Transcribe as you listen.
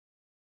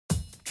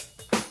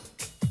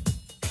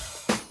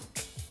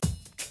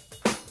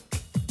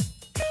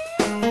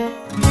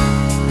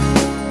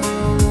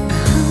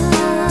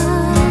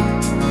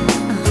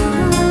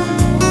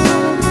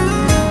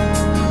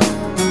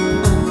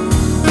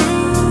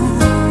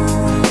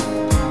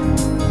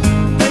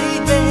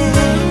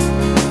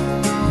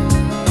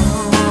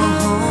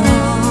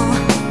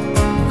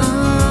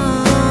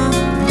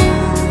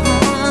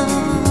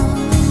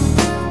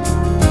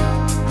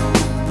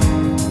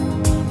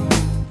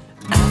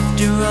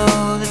After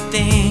all the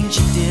things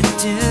you did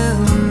to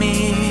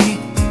me,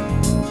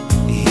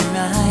 here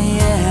I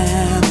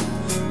am,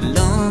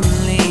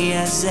 lonely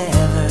as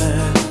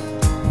ever.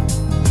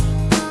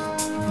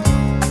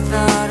 I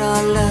thought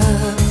our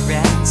love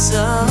ran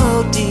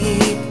so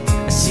deep.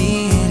 I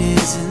see it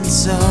isn't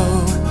so.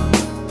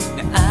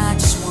 Now I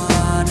just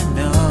wanna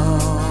know,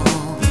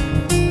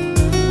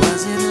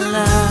 was it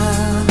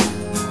love,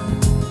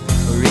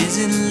 or is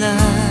it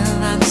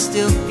love I'm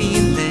still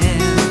feeling?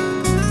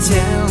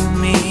 Tell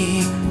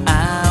me,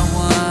 I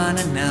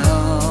wanna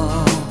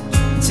know.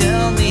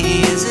 Tell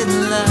me, is it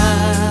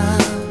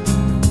love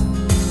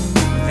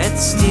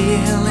that's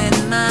still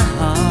in my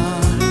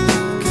heart?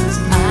 'Cause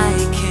I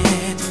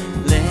can't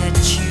let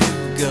you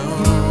go.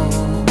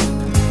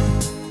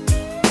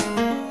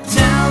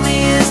 Tell me,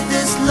 is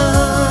this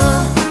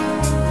love?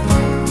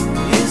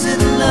 Is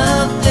it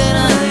love that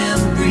I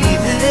am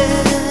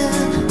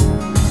breathing?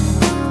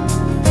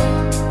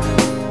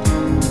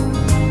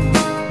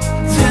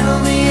 Tell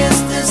me, is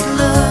this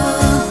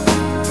love?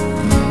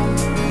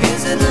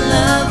 Is it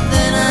love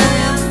that I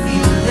am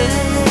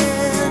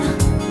feeling?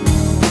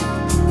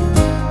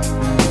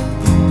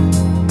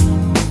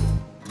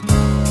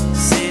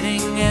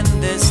 Sitting in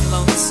this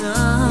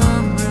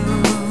lonesome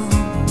room,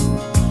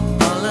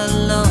 all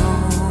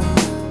alone,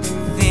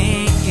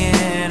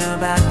 thinking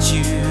about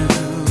you,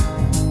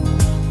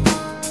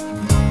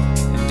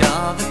 and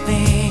all the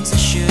things I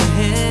should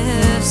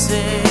have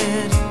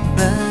said,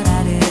 but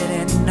I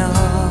didn't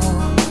know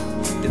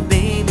that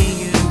baby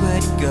you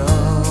would go.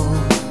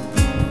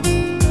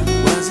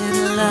 Was it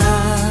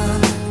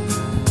love,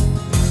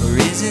 or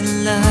is it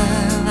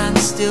love I'm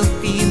still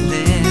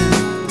feeling?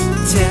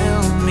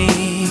 Tell me,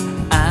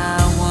 I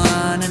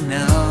wanna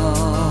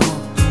know.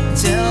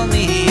 Tell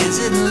me, is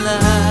it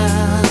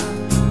love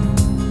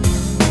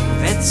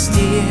that's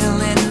still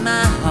in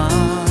my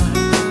heart?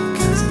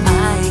 'Cause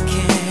I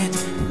can't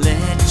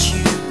let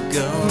you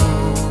go.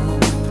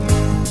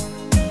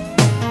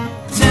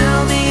 Tell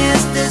me,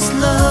 is this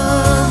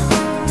love?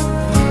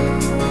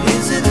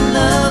 Is it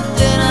love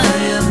that I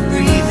am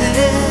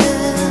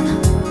breathing?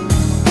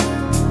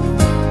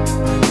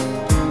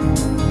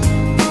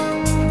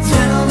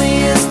 Tell me,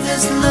 is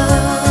this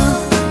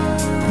love?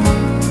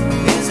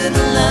 Is it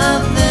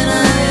love that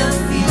I am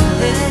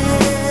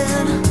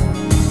feeling?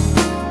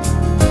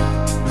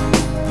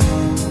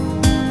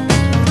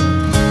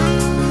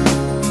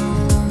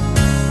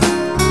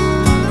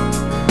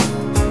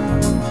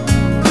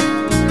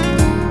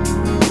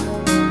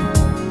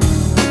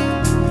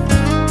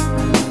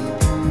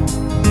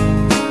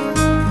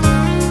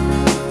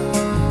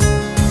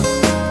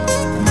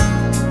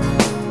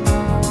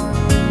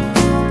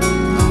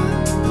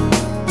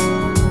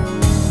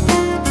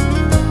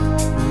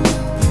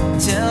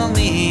 Tell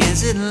me,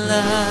 is it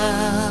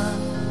love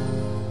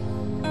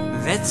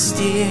that's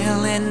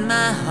still in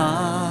my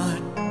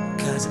heart?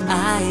 'Cause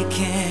I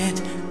can't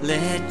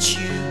let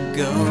you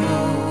go.